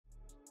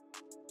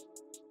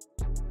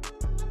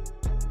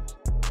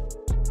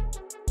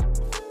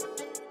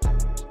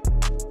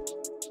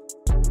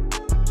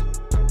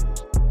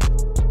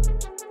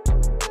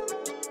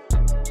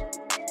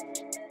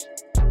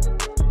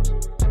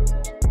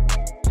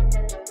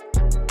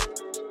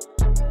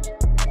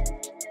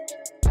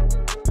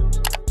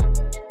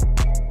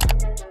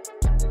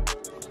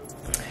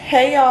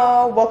Hey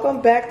y'all,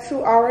 welcome back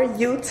to our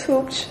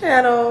YouTube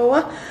channel.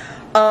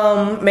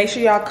 Make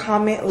sure y'all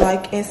comment,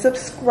 like, and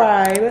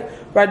subscribe.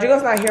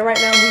 Rodrigo's not here right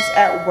now, he's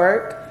at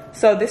work.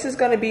 So this is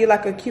gonna be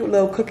like a cute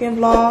little cooking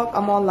vlog.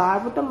 I'm on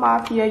live with the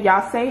mafia.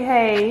 Y'all say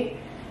hey.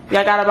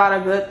 Y'all got about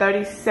a good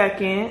 30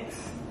 seconds.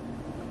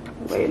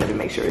 Wait, let me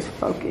make sure it's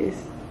focused.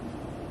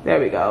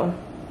 There we go.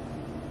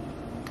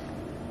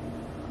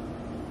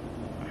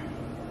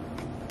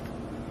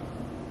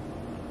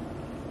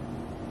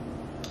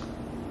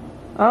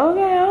 Okay.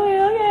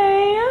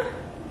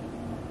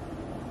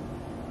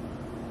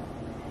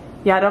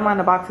 Yeah, I don't mind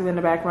the boxes in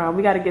the background.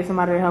 We gotta get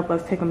somebody to help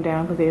us take them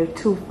down because they're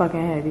too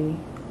fucking heavy.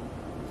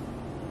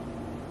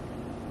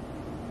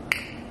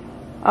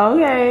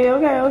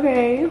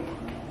 Okay.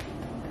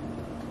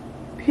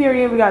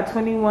 Period. We got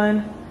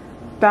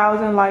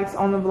 21,000 likes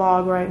on the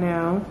vlog right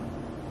now.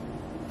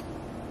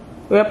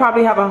 We'll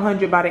probably have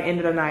 100 by the end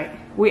of the night.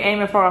 We're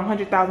aiming for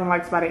 100,000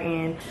 likes by the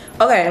end.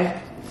 Okay.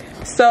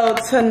 So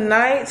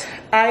tonight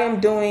I am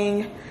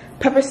doing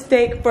pepper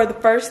steak for the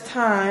first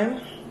time.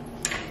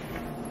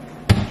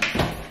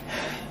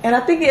 And I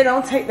think it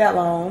don't take that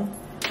long.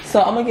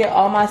 So I'm gonna get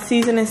all my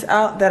seasonings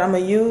out that I'm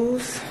gonna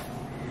use.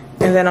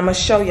 And then I'm gonna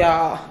show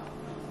y'all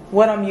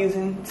what I'm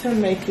using to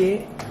make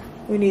it.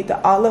 We need the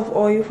olive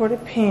oil for the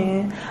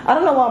pan. I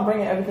don't know why I'm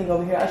bringing everything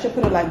over here. I should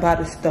put it like by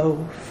the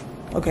stove.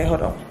 Okay,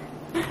 hold on.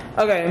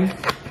 Okay.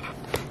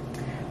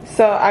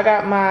 So I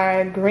got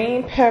my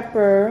green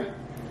pepper,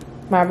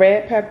 my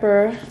red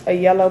pepper, a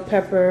yellow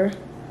pepper,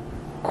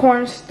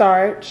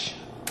 cornstarch,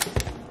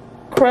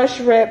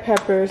 crushed red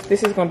peppers.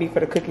 This is gonna be for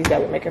the cookies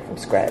that we're making from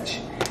scratch.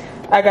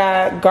 I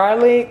got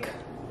garlic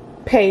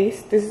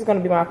paste. This is gonna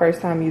be my first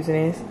time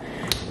using this.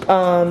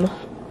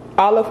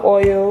 Olive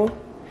oil,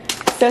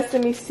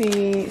 sesame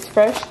seeds,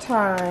 fresh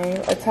thyme,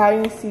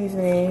 Italian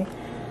seasoning,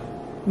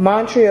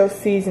 Montreal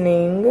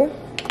seasoning,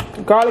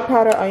 garlic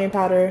powder, onion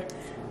powder,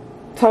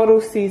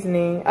 total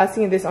seasoning. I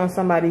seen this on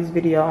somebody's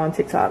video on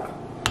TikTok.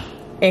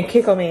 And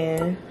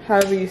Kikkoman,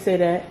 however you say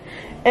that.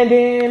 And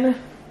then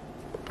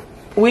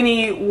we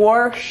need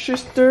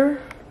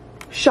Worcestershire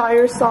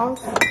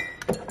sauce,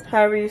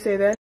 however you say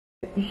that.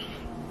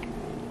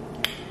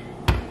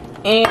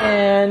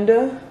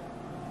 And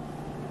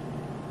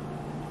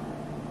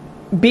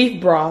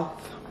beef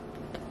broth.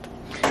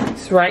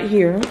 It's right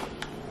here.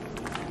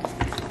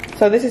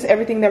 So this is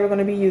everything that we're going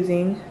to be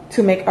using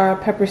to make our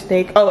pepper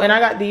steak. Oh, and I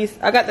got these.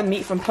 I got the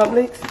meat from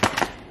Publix.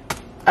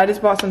 I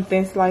just bought some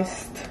thin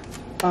sliced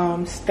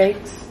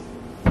steaks.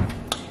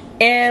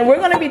 And we're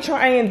going to be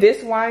trying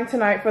this wine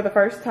tonight for the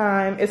first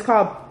time. It's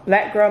called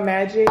Black Girl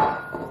Magic.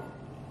 Oh,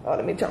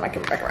 let me turn my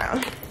camera back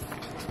around.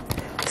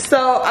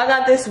 So I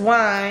got this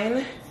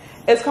wine.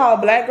 It's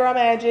called Black Girl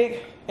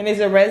Magic, and it's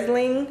a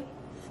Riesling.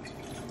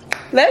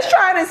 Let's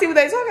try it and see what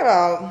they're talking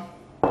about.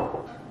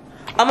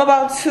 I'm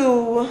about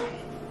to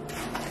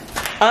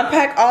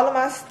unpack all of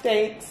my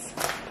steaks,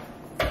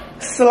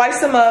 slice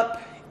them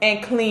up,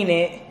 and clean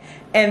it.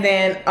 And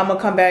then I'm gonna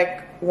come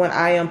back when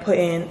I am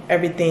putting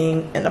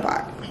everything in the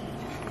pot.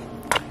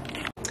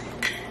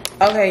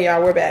 Okay,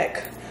 y'all, we're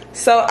back.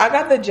 So I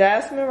got the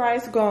jasmine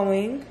rice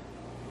going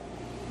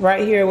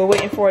right here. We're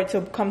waiting for it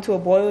to come to a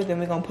boil, then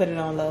we're gonna put it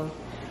on low.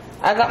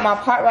 I got my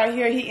pot right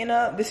here heating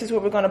up. This is where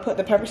we're gonna put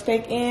the pepper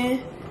steak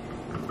in.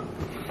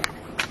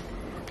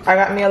 I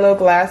got me a little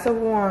glass of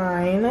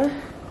wine.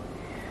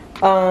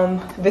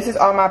 This is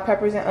all my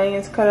peppers and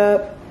onions cut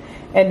up.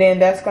 And then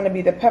that's gonna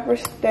be the pepper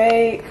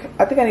steak.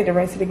 I think I need to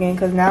rinse it again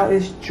because now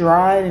it's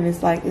dry and it's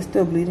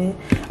still bleeding.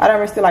 I done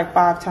rinsed it like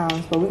 5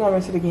 times, but we're gonna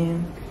rinse it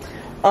again.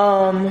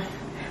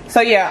 So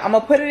yeah, I'm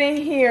gonna put it in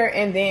here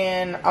and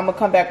then I'm gonna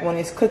come back when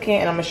it's cooking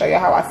and I'm gonna show you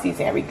how I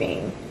season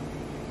everything.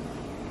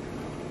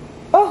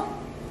 Oh,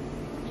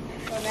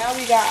 so now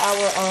we got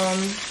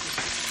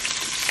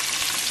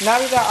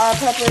our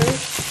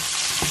peppers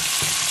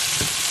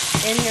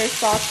in here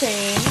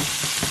sauteing.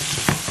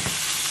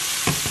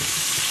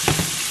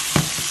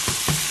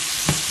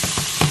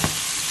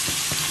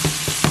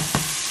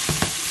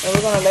 And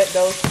we're gonna let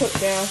those cook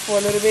down for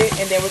a little bit,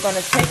 and then we're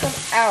gonna take them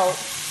out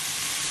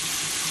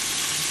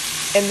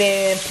and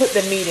then put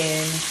the meat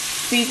in,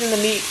 season the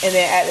meat, and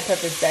then add the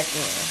peppers back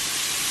in.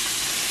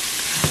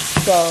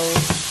 So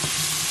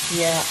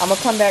yeah, I'm gonna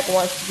come back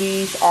once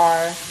these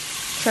are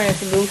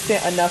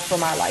translucent enough for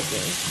my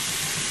liking.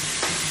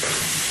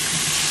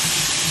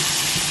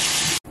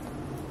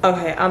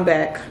 Okay, I'm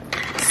back.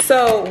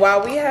 So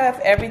while we have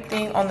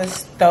everything on the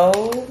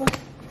stove,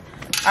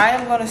 I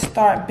am gonna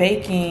start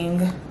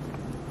baking.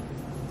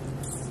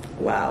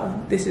 Wow,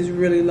 this is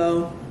really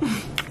low.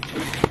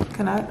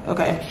 Can I?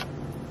 Okay.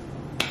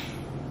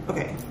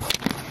 Okay.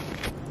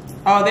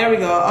 Oh, there we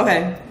go.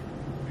 Okay.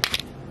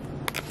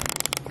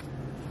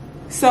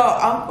 So,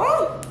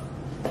 oh.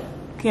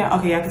 Yeah,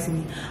 okay, y'all can see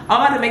me.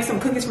 I'm about to make some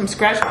cookies from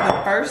scratch for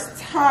the first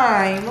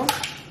time.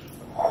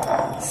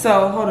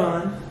 So, hold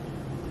on.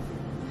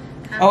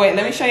 Oh, wait,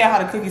 let me show y'all how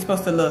the cookie's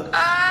supposed to look.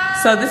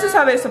 So, this is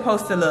how they're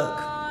supposed to look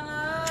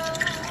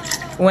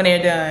when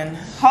they're done.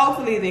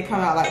 Hopefully, they come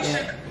out like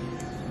that.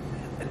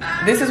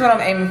 This is what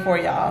I'm aiming for,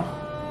 y'all.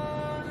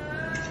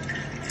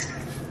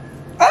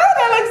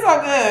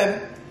 so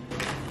good.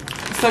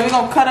 So we're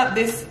gonna cut up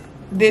this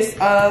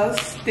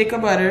stick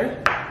of butter.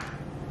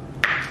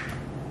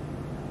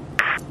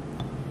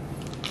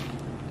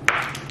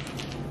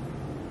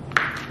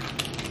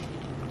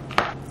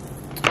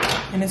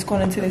 And it's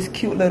going into this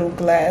cute little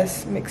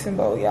glass mixing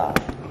bowl, y'all.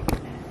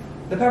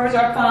 The peppers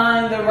are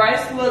fine. The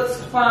rice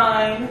looks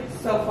fine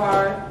so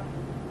far.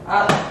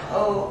 I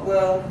don't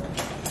know.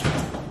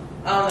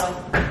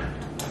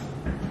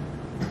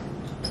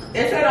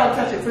 It said don't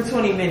touch it for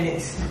 20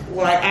 minutes,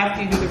 like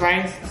after you do the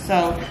rice,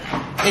 so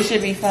it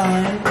should be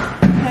fine.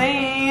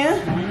 Hey,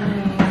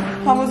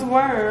 how was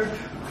work?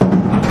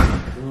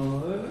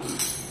 Good.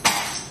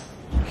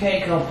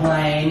 Can't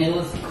complain, it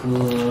was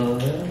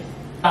good.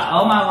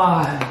 Oh my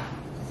god.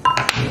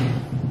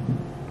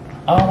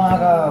 Oh my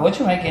god, what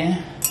you making?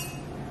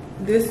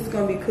 This is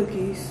gonna be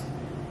cookies.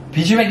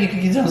 Did you make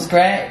cookies from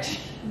scratch?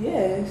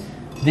 Yes.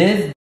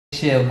 This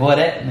shit, boy,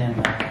 that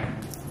man.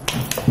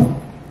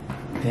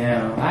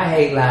 Damn, I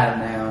hate live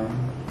now.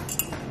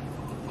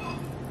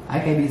 I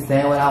can't be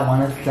saying what I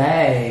want to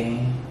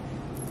say.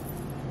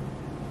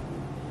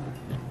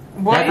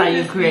 Boy, that's how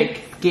you create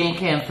skin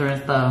cancer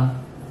and stuff.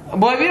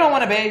 Boy, if you don't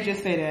want to bathe,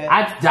 just say that.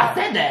 I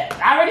said that.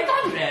 I already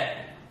told you that.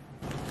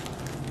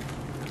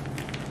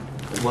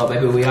 Well,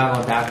 baby, we all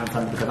gonna die from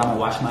something because I'm gonna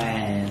wash my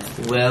ass.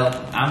 Well,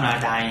 I'm not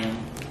dying.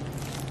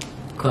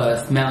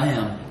 Cause smell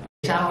him.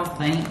 I don't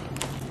think.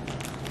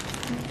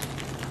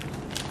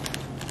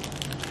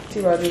 See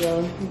Roger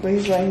though, but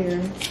he's right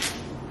here.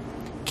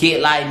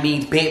 Kid like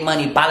me, big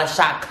money, bottle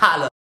shot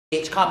collar.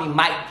 Bitch, call me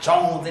Mike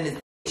Jones in this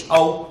bitch.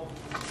 Oh.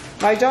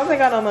 Mike Jones ain't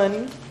got no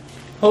money.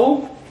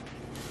 Who?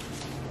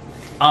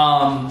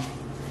 I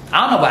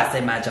don't know why I say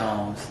Mike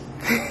Jones.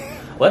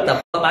 What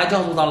the fuck? Mike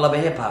Jones was on Love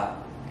and Hip Hop.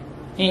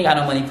 He ain't got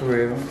no money for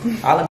real.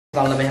 All of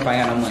on Love and Hip Hop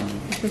ain't got no money.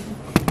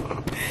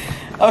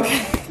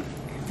 Okay.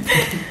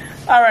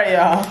 Alright,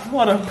 y'all.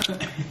 Hold on.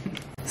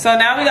 So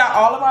now we got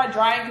all of our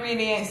dry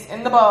ingredients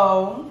in the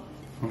bowl.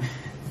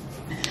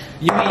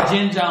 You mean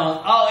Jen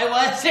Jones? Oh, it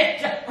was Jen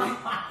Jones.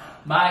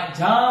 Mike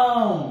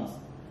Jones.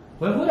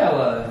 Who that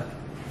was?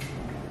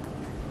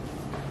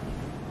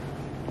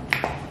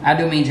 I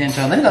do mean Jen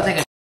Jones. Let me go take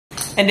a.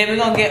 And then we're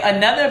gonna get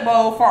another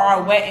bowl for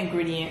our wet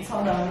ingredients.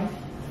 Hold on.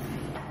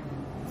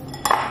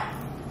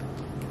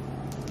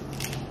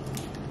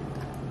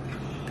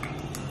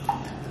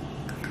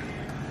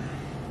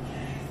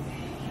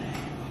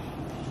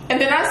 And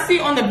then I see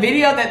on the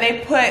video that they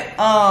put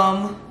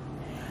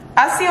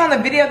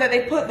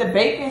the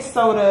baking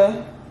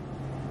soda,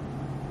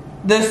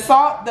 the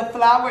salt, the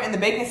flour, and the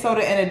baking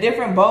soda in a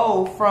different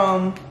bowl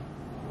from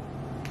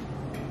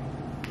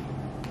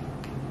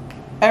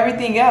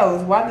everything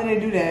else. Why did they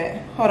do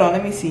that? Hold on,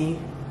 let me see.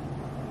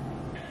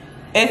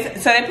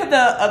 So they put the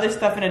other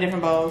stuff in a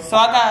different bowl. So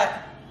I got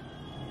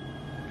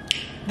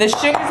the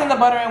sugars and the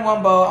butter in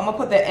one bowl. I'm gonna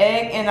put the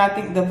egg and I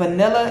think the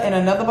vanilla in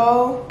another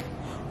bowl.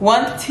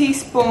 1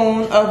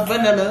 teaspoon of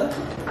vanilla.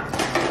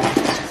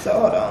 So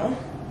hold on.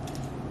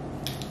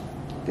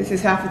 This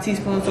is half a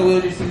teaspoon, so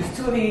we'll just use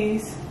 2 of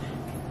these.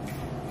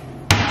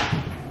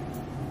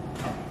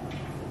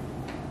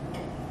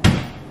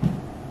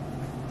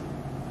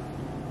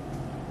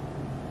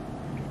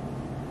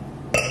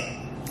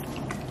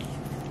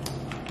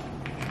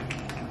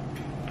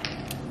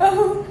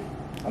 Oh,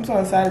 I'm so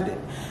excited.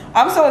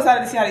 I'm so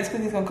excited to see how these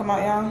cookies gonna come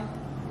out, y'all.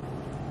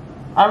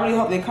 I really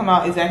hope they come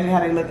out exactly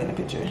how they look in the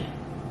picture.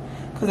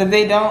 Cause if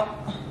they don't,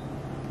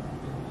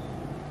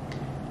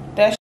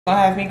 that shit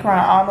gonna have me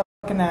crying all the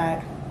fucking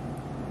night.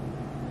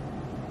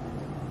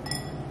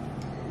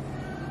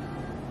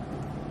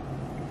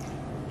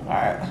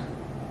 Alright.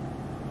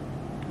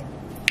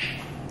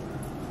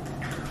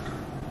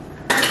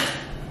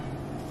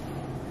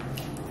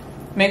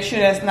 Make sure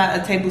that's not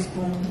a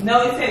tablespoon.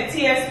 No, it said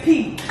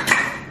TSP.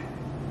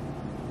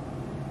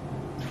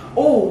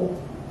 Oh.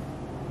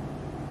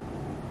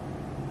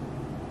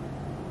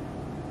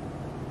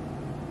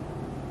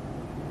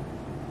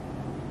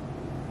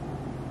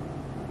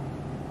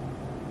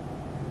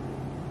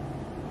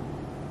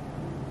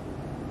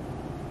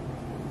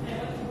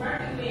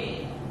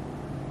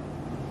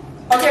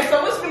 Okay,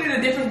 so what's really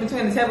the difference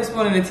between a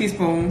tablespoon and a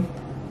teaspoon?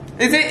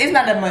 It's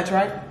not that much,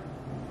 right?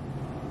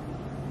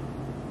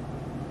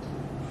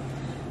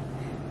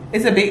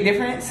 It's a big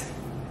difference?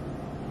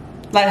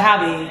 Like how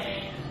big?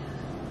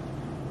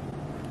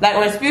 Like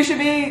when spew should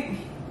be?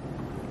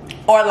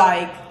 Or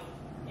like?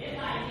 It's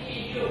like me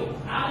and you.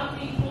 I'm a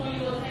teaspoon,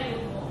 you a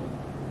tablespoon.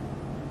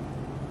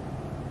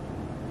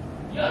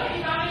 You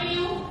ain't talking to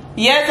you?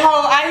 Yes,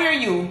 ho, I hear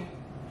you.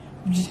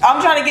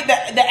 I'm trying to get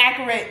the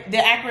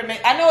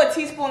accurate. I know a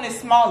teaspoon is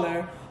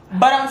smaller,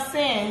 but I'm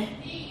saying.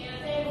 A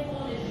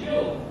tablespoon is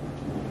you.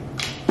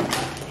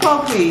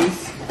 Oh,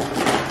 please.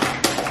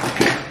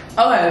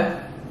 Okay.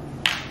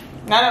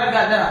 Now that we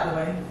got that out of the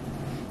way.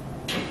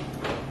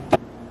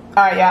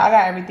 Alright, y'all, I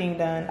got everything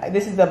done.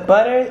 This is the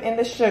butter and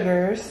the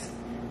sugars.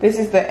 This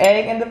is the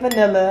egg and the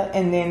vanilla.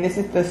 And then this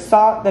is the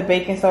salt, the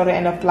baking soda,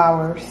 and the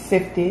flour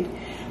sifted.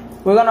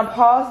 We're going to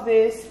pause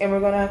this and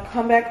we're going to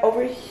come back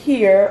over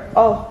here.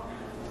 Oh,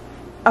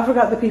 I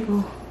forgot the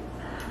people.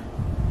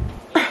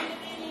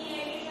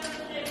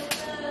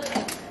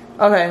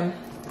 Okay.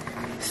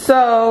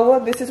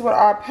 So this is what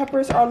our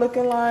peppers are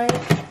looking like.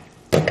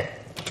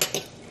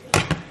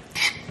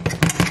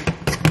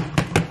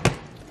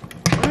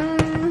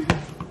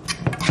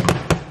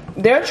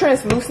 They're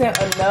translucent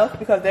enough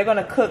because they're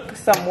gonna cook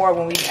some more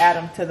when we add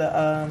them to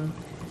the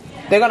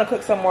they're gonna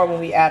cook some more when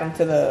we add them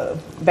to the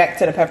back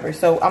to the peppers.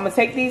 So I'm gonna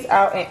take these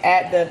out and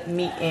add the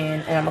meat in,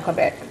 and I'm gonna come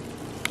back.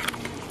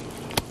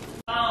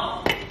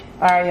 All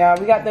right, y'all.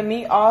 We got the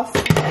meat all.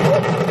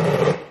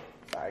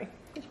 Sorry.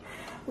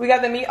 We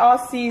got the meat all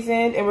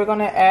seasoned, and we're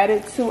gonna add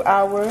it to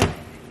our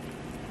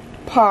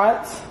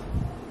pot.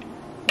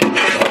 Put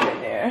it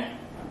in there.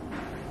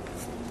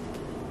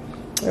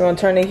 We're gonna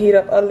turn the heat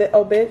up a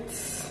little bit.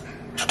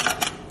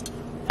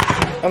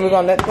 And we're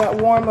gonna let that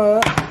warm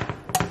up.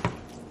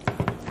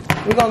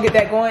 We're gonna get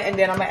that going, and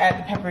then I'm gonna add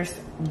the peppers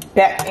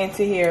back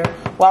into here.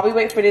 While we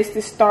wait for this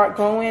to start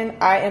going,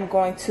 I am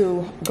going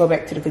to go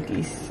back to the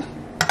cookies.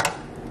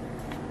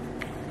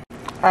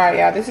 Alright,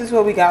 y'all, this is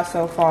what we got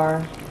so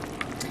far.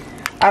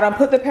 I done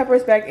put the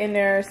peppers back in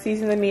there,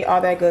 season the meat,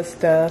 all that good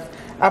stuff.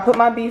 I put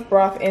my beef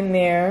broth in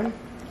there.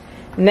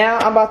 Now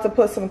I'm about to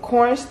put some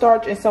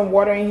cornstarch and some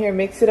water in here,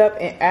 mix it up,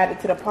 and add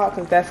it to the pot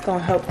because that's gonna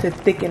help to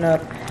thicken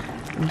up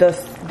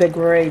the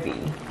gravy.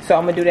 So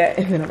I'm gonna do that,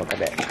 and then I'm gonna come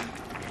back.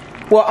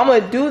 Well, I'm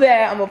gonna do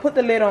that. I'm gonna put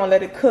the lid on,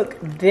 let it cook,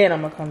 then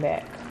I'm gonna come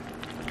back.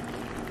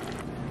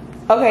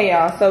 Okay,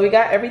 y'all. So we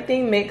got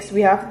everything mixed.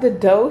 We have the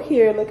dough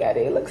here. Look at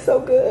it. It looks so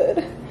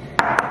good.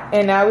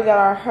 And now we got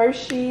our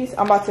Hershey's.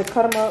 I'm about to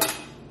cut them up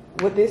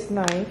with this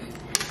knife,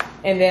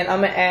 and then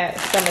I'm gonna add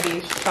some of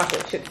these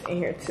chocolate chips in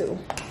here too.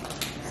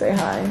 Say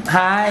hi.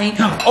 Hi.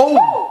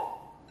 Oh.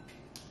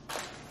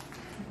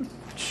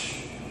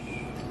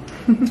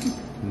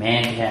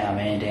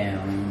 Man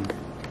down.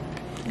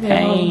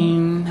 Hey,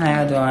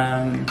 how you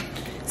doing?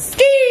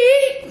 Ski.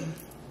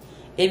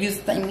 If you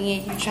see me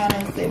and you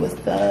trying to say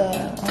what's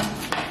up.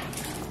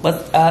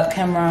 What's up,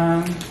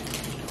 Cameron?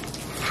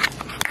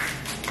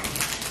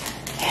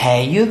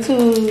 Hey,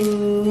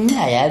 YouTube.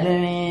 How y'all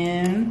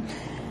doing?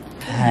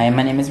 Hi,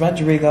 my name is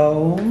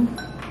Rodrigo.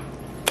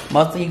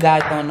 Most of you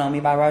guys don't know me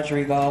by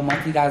Rodrigo. Most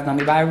of you guys know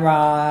me by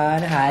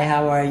Rod. Hi,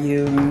 how are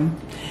you?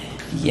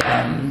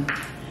 Yeah.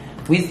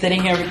 We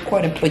sitting here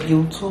recording for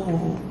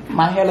YouTube.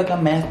 My hair look a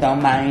mess,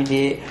 don't mind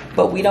it.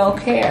 But we don't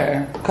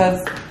care.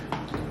 Because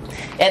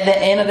at the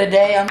end of the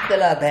day, I'm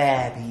still a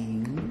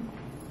baddie.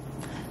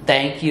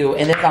 Thank you.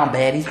 And it's on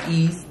Baddies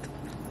East.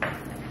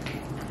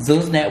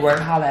 Zeus Network,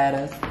 holla at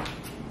us.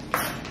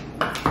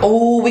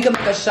 Oh, we can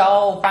make a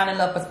show, Finding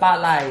Love for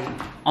Spotlight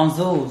on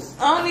Zeus.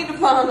 I don't need to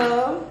find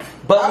love.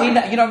 But you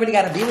don't really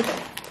gotta be with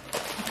it.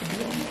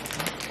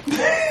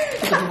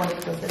 Because you want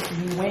to go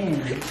you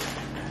win.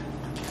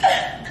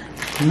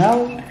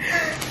 No.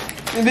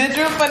 Bitch,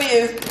 you're funny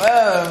as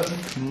fuck.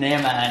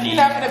 Never, honey. You're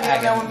not gonna be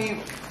on there with me.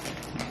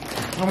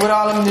 With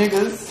all them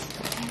niggas.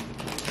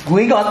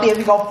 We gonna see if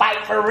we gonna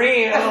fight for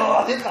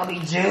real. This gonna be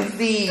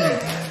juicy.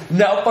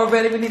 No, for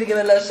real, we need to get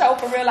a little show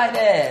for real like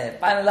that.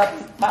 Finding Love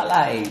for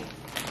Spotlight.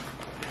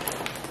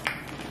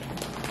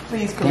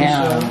 Please, cool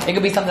Yeah, show. it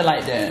could be something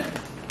like that.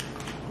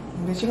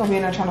 Bitch, you gonna be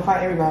in there trying to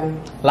fight everybody.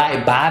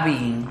 Like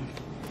Bobby.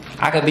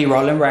 I could be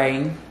Rolling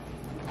Ray.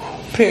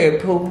 Purr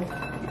poo.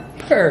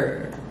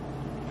 Purr.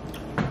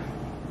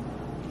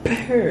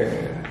 Purr.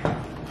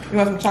 You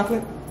want some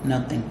chocolate?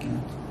 No, thank you.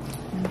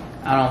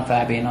 I don't feel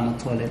like being on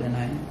the toilet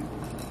tonight.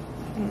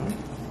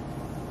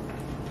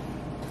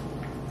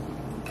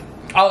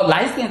 Oh,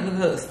 light skin could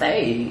cook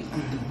steak.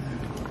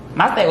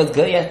 My steak was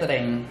good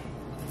yesterday.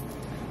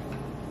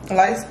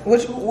 Light,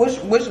 which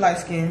light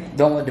skin?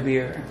 Don't with the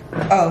beard.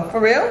 Oh, for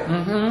real?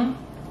 Mm-hmm.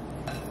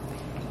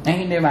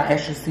 And he did my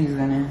extra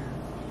seasoning.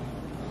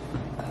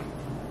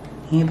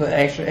 He didn't put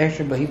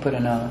extra, but he put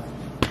enough.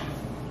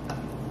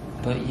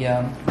 But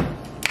yeah,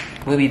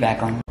 we'll be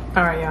back on.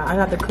 Alright, y'all. I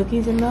got the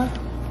cookies in there.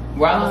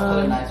 Where are those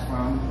color knives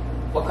from?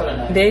 What color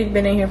knives? They've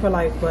been in here for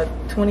like, what,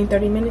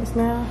 20-30 minutes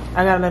now?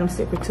 I gotta let them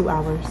sit for 2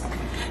 hours.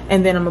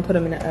 And then I'm gonna put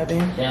them in the oven.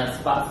 Damn,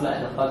 spot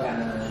like the fuck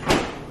out of it.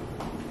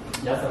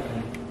 That's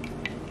okay.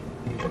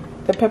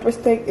 The pepper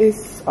steak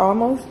is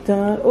almost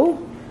done. Oh,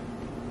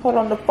 hold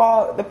on, the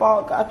fog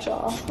got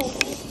y'all.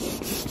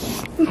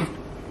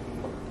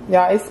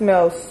 Y'all, it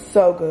smells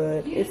so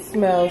good. It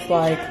smells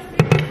like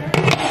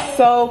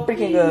so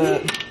freaking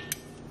good.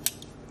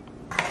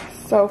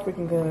 So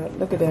freaking good.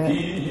 Look at that.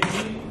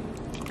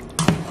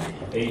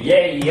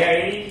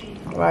 Yay.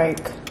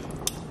 Like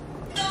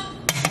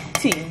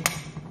tea.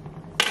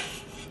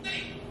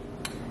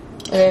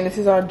 And then this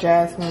is our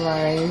jasmine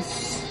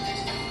rice.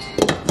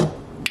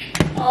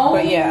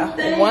 But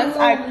yeah, once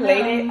I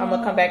plate it, I'm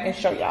gonna come back and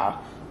show y'all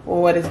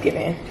what it's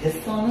giving.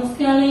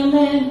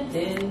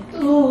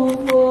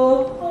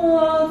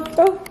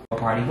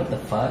 Party, what the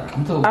fuck?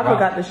 I'm too I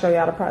forgot to show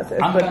y'all the process,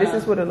 but this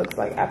is what it looks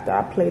like after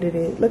I plated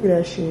it. Look at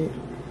that shit.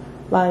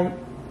 Like,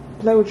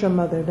 play with your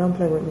mother, don't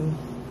play with me.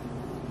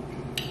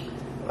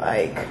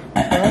 Like,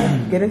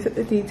 get into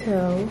the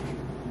detail.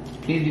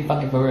 Please be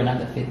fucking for real, not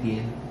the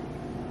 50th.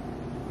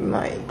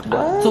 Like,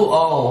 what? Too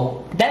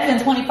old. That's been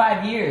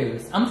 25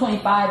 years. I'm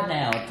 25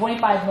 now.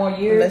 25 more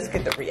years. Let's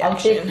get the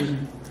reaction. I'm 50.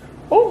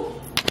 Oh.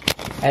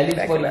 At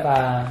least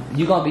 45.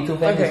 You're gonna be too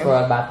famous for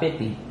us by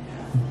 50.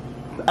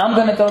 I'm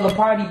gonna throw the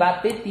party by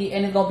 50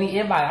 and it's gonna be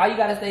invite. All you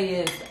gotta say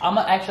is, I'm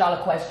gonna ask y'all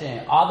a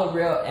question. All the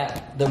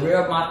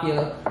real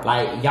mafia,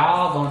 like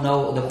y'all gonna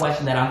know the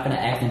question that I'm gonna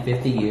ask in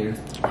 50 years.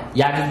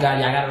 Y'all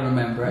gotta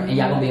remember, and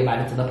y'all gonna be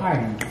invited to the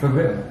party, for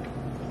real.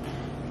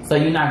 So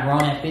you're not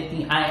grown at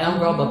 50? I am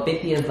grown, but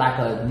 50 is like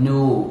a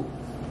new,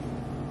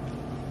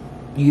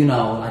 you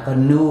know, like a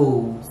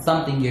new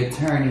something you're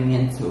turning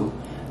into.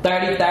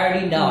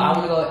 30, no, I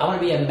wanna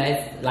be a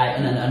mess, like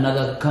in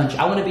another country.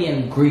 I wanna be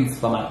in Greece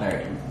for my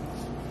 30.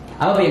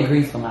 I'm gonna be in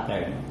Greece for my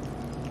 30.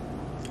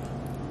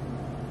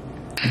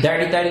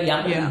 Dirty, yeah,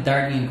 I'm gonna be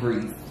dirty in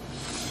Greece.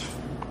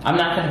 I'm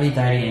not gonna be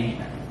dirty in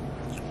here.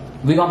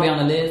 We gonna be on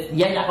the list?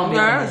 Yeah, y'all gonna be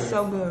on the list. That's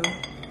so good.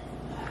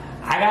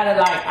 I gotta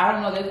like, I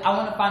don't know, I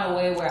wanna find a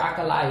way where I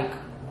could like,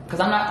 cause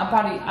I'm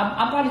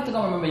probably still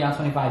gonna remember y'all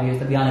 25 years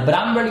to be honest, but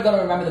I'm really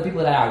gonna remember the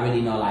people that I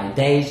really know, like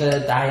Deja,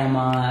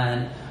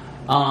 Diamond,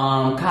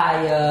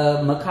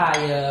 Kaya,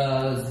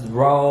 Makaya,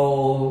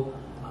 Ro,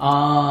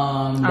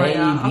 Baby.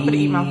 I'm gonna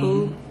eat my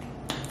food.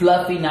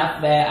 Fluffy,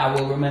 not fat. I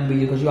will remember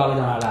you because you always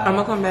on our live. I'm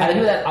gonna come back. I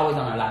do that always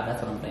on our live.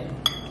 That's what I'm saying.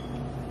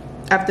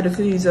 After the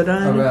cookies are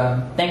done. For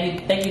real.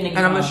 Thank you, niggas.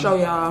 And I'm gonna show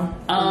y'all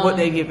what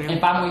they giving. In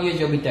 5 more years,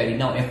 you'll be 30.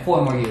 No, in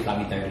 4 more years, I'll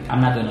be 30.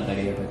 I'm not doing a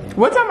 30 year birthday.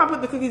 What time I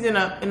put the cookies in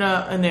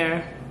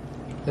there?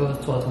 It was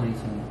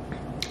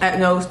 12:22.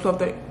 No, it was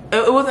 12:30.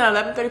 It wasn't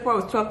 11:34. It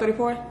was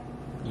 12:34.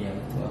 Yeah, it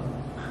was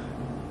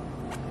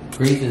 12.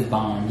 Greece is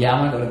bomb. Yeah, I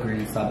wanna go to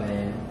Greece so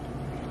bad.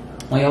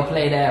 When you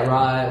play that,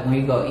 Rod, when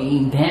you go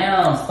eating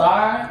down,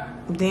 star.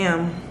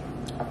 Damn.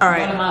 All right.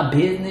 None of my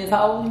business,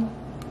 hoe.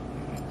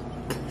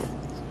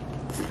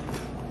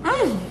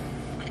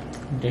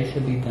 They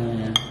should be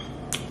done.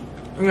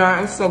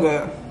 Yeah, it's so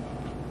good.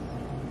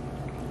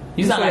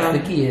 You sound like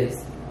the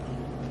kids.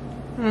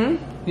 Hmm?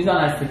 You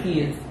sound like the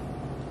kids.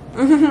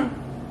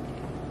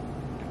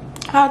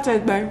 How it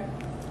taste, babe?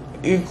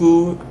 It's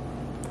good.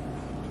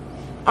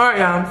 All right,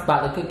 y'all.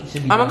 Spot the cookie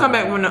should be. I'm gonna come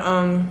back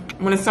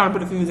when it's time to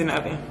put the cookies in the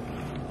oven.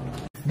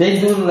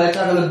 They do like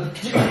chocolate.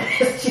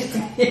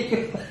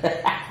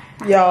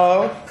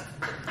 Y'all,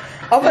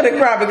 I'm gonna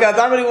cry because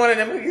I really wanted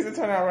them cookies to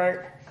turn out right.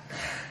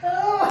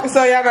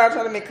 So y'all gotta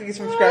try to make cookies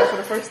from scratch for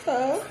the first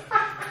time.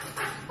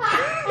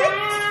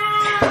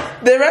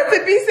 The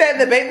recipe said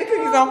to bake the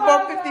cookies on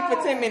 450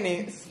 for 10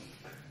 minutes.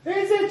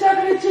 Is it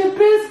chocolate chip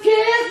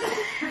biscuits?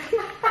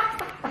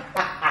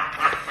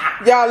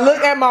 Y'all,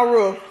 look at my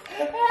roof.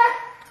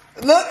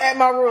 Look at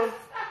my roof.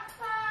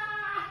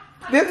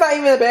 This not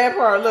even a bad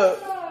part. Look.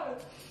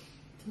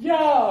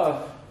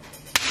 Yo.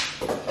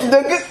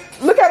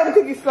 Look at them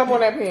cookies slump on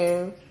that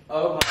pan.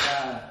 Oh my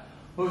god.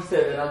 Who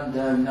said that I'm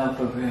done? No,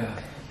 for real.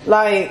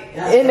 Like,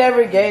 it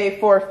never gave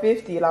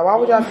 450. Like, why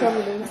would y'all tell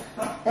me this?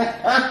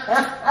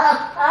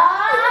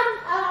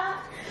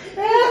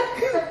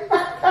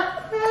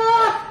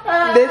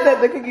 They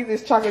said the cookies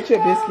is chocolate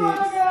chip biscuits. Oh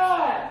my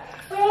god.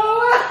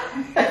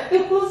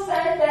 Who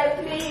said that?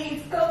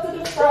 Please come to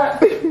the front.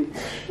 Come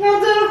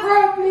to the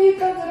front, please.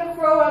 Come to the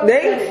front.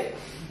 They.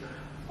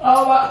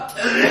 Oh my.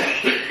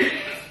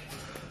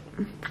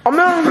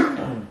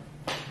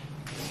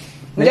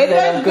 They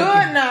taste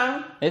good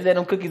now. They said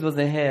them cookies was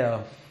in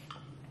hell.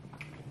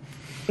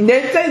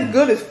 They taste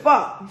good as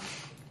fuck.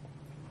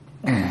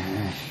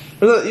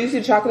 Look, you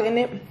see chocolate in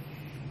it?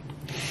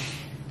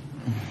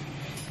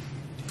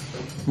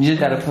 You just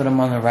gotta put them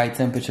on the right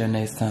temperature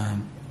next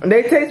time.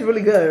 They taste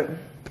really good.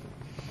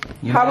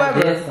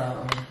 However,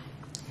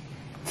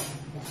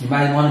 you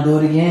might want to do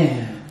it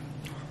again.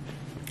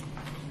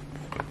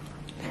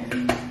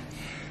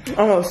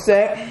 Almost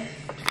set.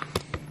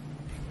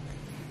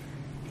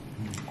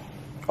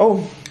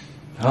 Oh.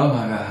 Oh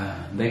my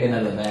god. Make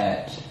another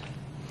batch.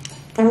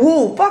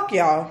 Ooh, fuck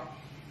y'all.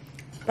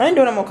 I ain't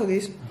doing no more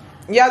cookies.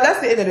 Yeah,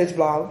 that's the end of this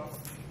vlog.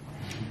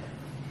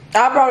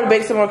 I'll probably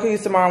bake some more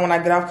cookies tomorrow when I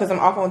get off because I'm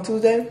off on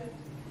Tuesday.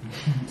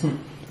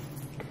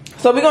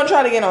 So we're gonna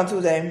try it again on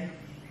Tuesday.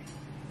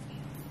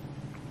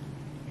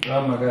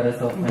 Oh my god, that's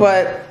so funny.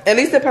 But at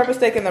least the pepper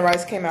steak and the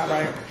rice came out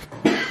right.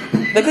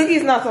 The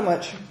cookies not so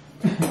much.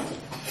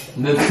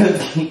 The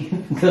cookie,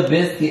 the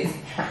biscuits.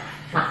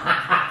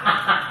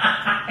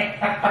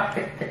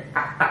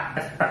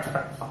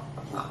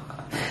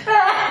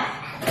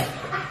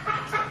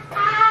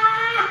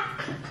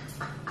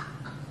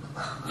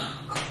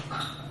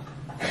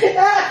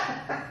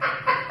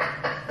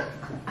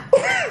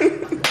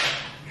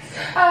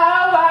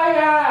 Oh my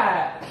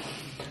god!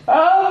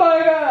 Oh my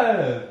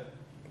god!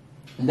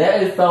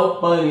 That is so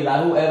funny.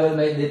 Like whoever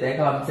did that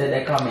comment said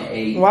that comment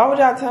 8. Why would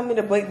y'all tell me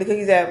to bake the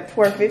cookies at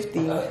 450?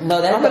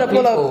 No, that's I'm gonna the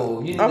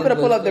people. I'm gonna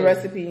pull up the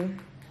recipe.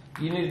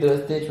 You need to do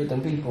a stitch with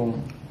them people.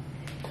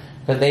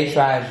 Cause they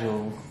tried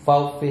you.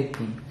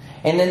 450.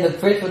 And then the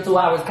fridge for 2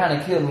 hours kind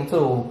of killed me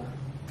too.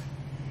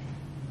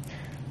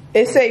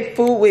 It say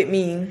food with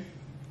me.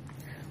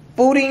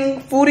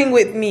 Fooding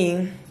with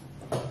me.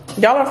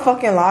 Y'all are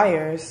fucking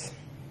liars.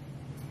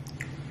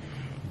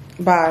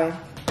 Bye.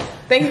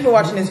 Thank you for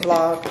watching this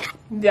vlog.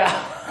 Yeah.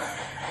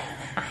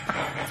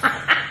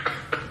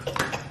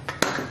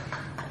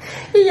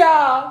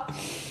 Yeah.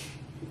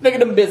 Look at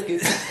them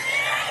biscuits.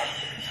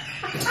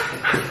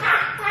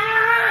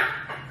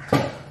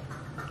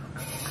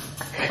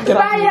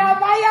 Bye y'all,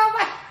 bye y'all,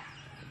 bye.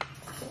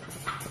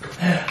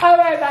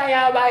 Alright, bye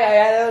y'all, bye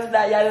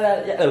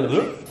y'all.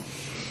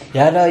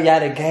 Y'all know y'all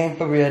the game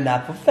for real,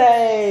 not for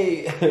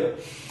fake.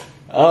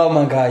 Oh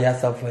my god, y'all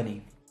so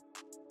funny.